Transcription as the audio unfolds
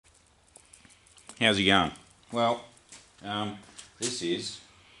How's it going? Well, this is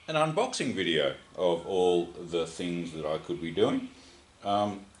an unboxing video of all the things that I could be doing.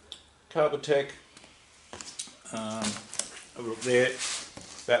 Carbatec, over up there,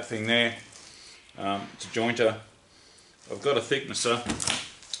 that thing there, it's a jointer. I've got a thicknesser.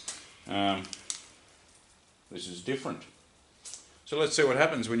 This is different. So let's see what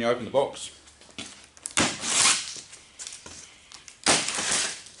happens when you open the box.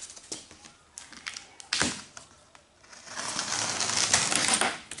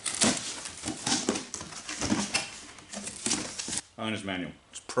 Owner's manual,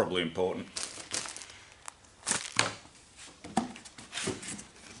 it's probably important.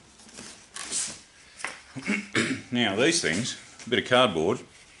 Now these things, a bit of cardboard,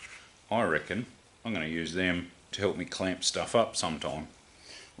 I reckon I'm going to use them to help me clamp stuff up sometime.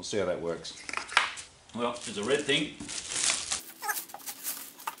 We'll see how that works. Well, there's a red thing.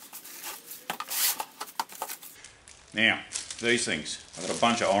 Now, these things, I've got a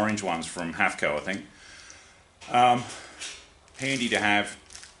bunch of orange ones from Halfco, I think. Handy to have,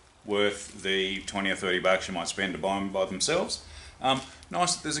 worth the 20 or 30 bucks you might spend to buy them by themselves.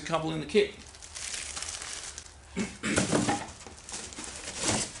 Nice that there's a couple in the kit.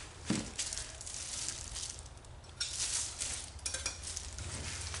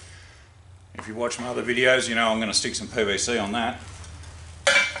 If you watch my other videos, you know I'm going to stick some PVC on that.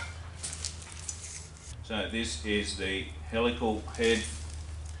 So this is the helical head.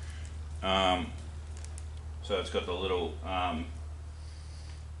 So it's got the little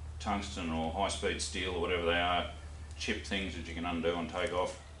tungsten or high-speed steel or whatever they are, chip things that you can undo and take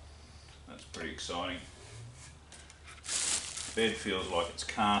off. That's pretty exciting. The bed feels like it's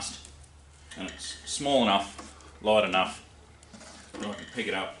cast and it's small enough, light enough that I can pick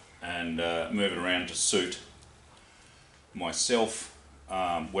it up and move it around to suit myself.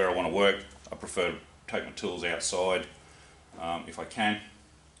 Where I want to work, I prefer to take my tools outside if I can.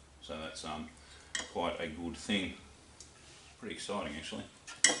 So that's quite a good thing. Pretty exciting actually.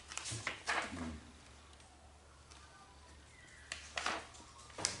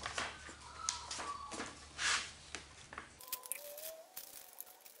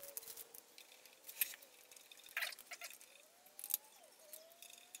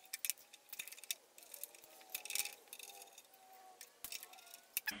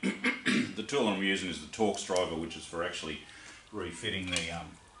 The tool I'm using is the Torx driver, which is for actually refitting the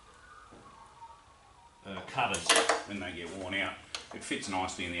cutters when they get worn out. It fits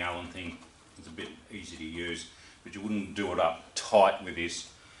nicely in the Allen thing. It's a bit easy to use, but you wouldn't do it up tight with this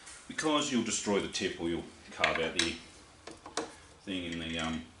because you'll destroy the tip or you'll carve out the thing in the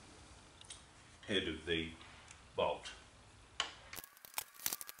head of the bolt.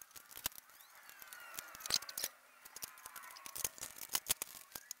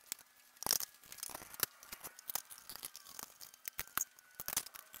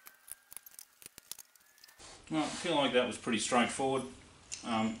 Well, I feel like that was pretty straightforward.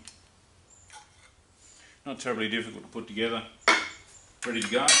 Not terribly difficult to put together. Ready to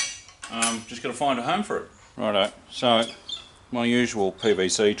go. Just got to find a home for it. Righto. So my usual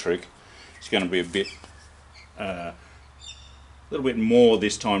PVC trick is going to be a little bit more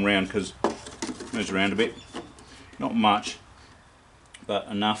this time round because it moves around a bit. Not much, but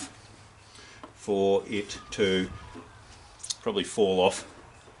enough for it to probably fall off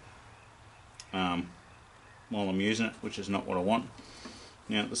while I'm using it, which is not what I want.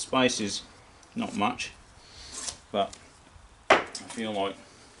 Now the space is not much, but I feel like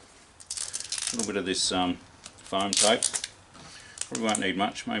a little bit of this foam tape, probably won't need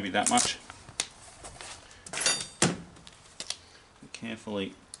much, maybe that much.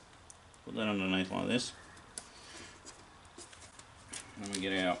 Carefully put that underneath like this. Then we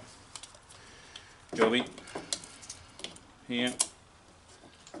get our jobby here,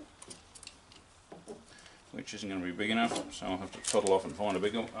 which isn't going to be big enough, so I'll have to toddle off and find a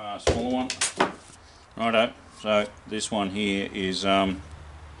bigger, smaller one. Righto, so this one here is a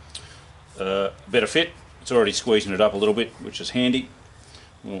better fit. It's already squeezing it up a little bit, which is handy.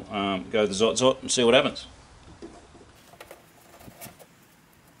 We'll go the zot and see what happens.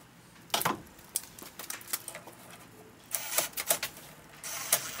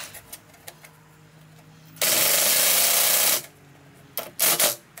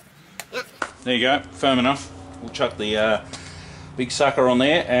 There you go, firm enough. We'll chuck the big sucker on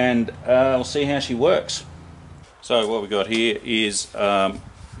there and we'll see how she works. So what we got here is a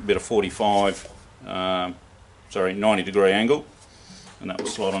bit of 90 degree angle, and that will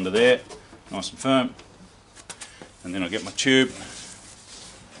slide onto there, nice and firm. And then I'll get my tube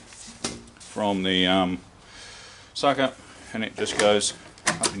from the sucker and it just goes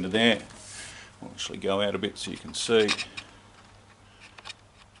up into there. I'll actually go out a bit so you can see.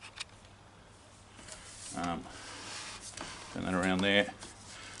 Turn that around there.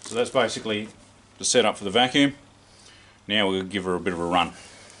 So that's basically the setup for the vacuum. Now we'll give her a bit of a run.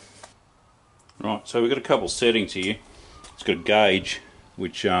 Right, so we've got a couple settings here. It's got a gauge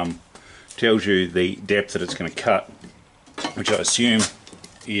which tells you the depth that it's going to cut, which I assume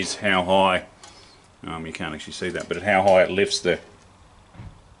is how high, you can't actually see that, but how high it lifts the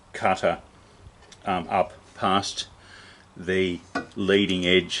cutter up past the leading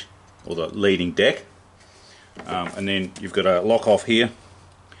edge or the leading deck. And then you've got a lock off here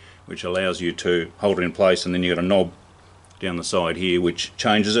which allows you to hold it in place, and then you've got a knob down the side here which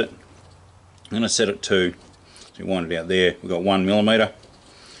changes it. I'm going to set it to, so you wind it out there, we've got 1 millimetre.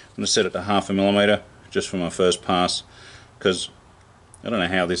 I'm going to set it to 0.5 millimetre just for my first pass, because I don't know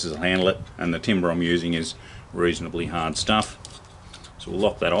how this will handle it, and the timber I'm using is reasonably hard stuff. So we'll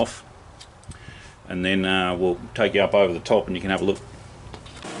lock that off, and then we'll take you up over the top and you can have a look.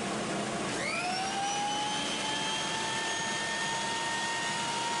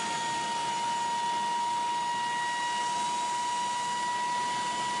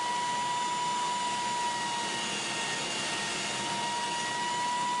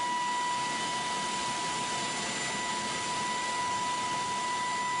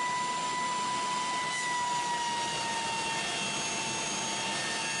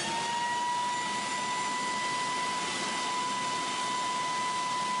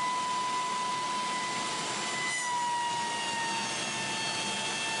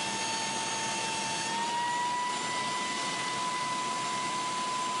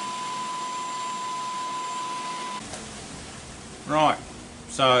 Right,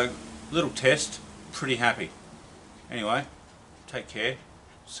 so little test, pretty happy. Anyway, take care,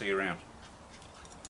 see you around.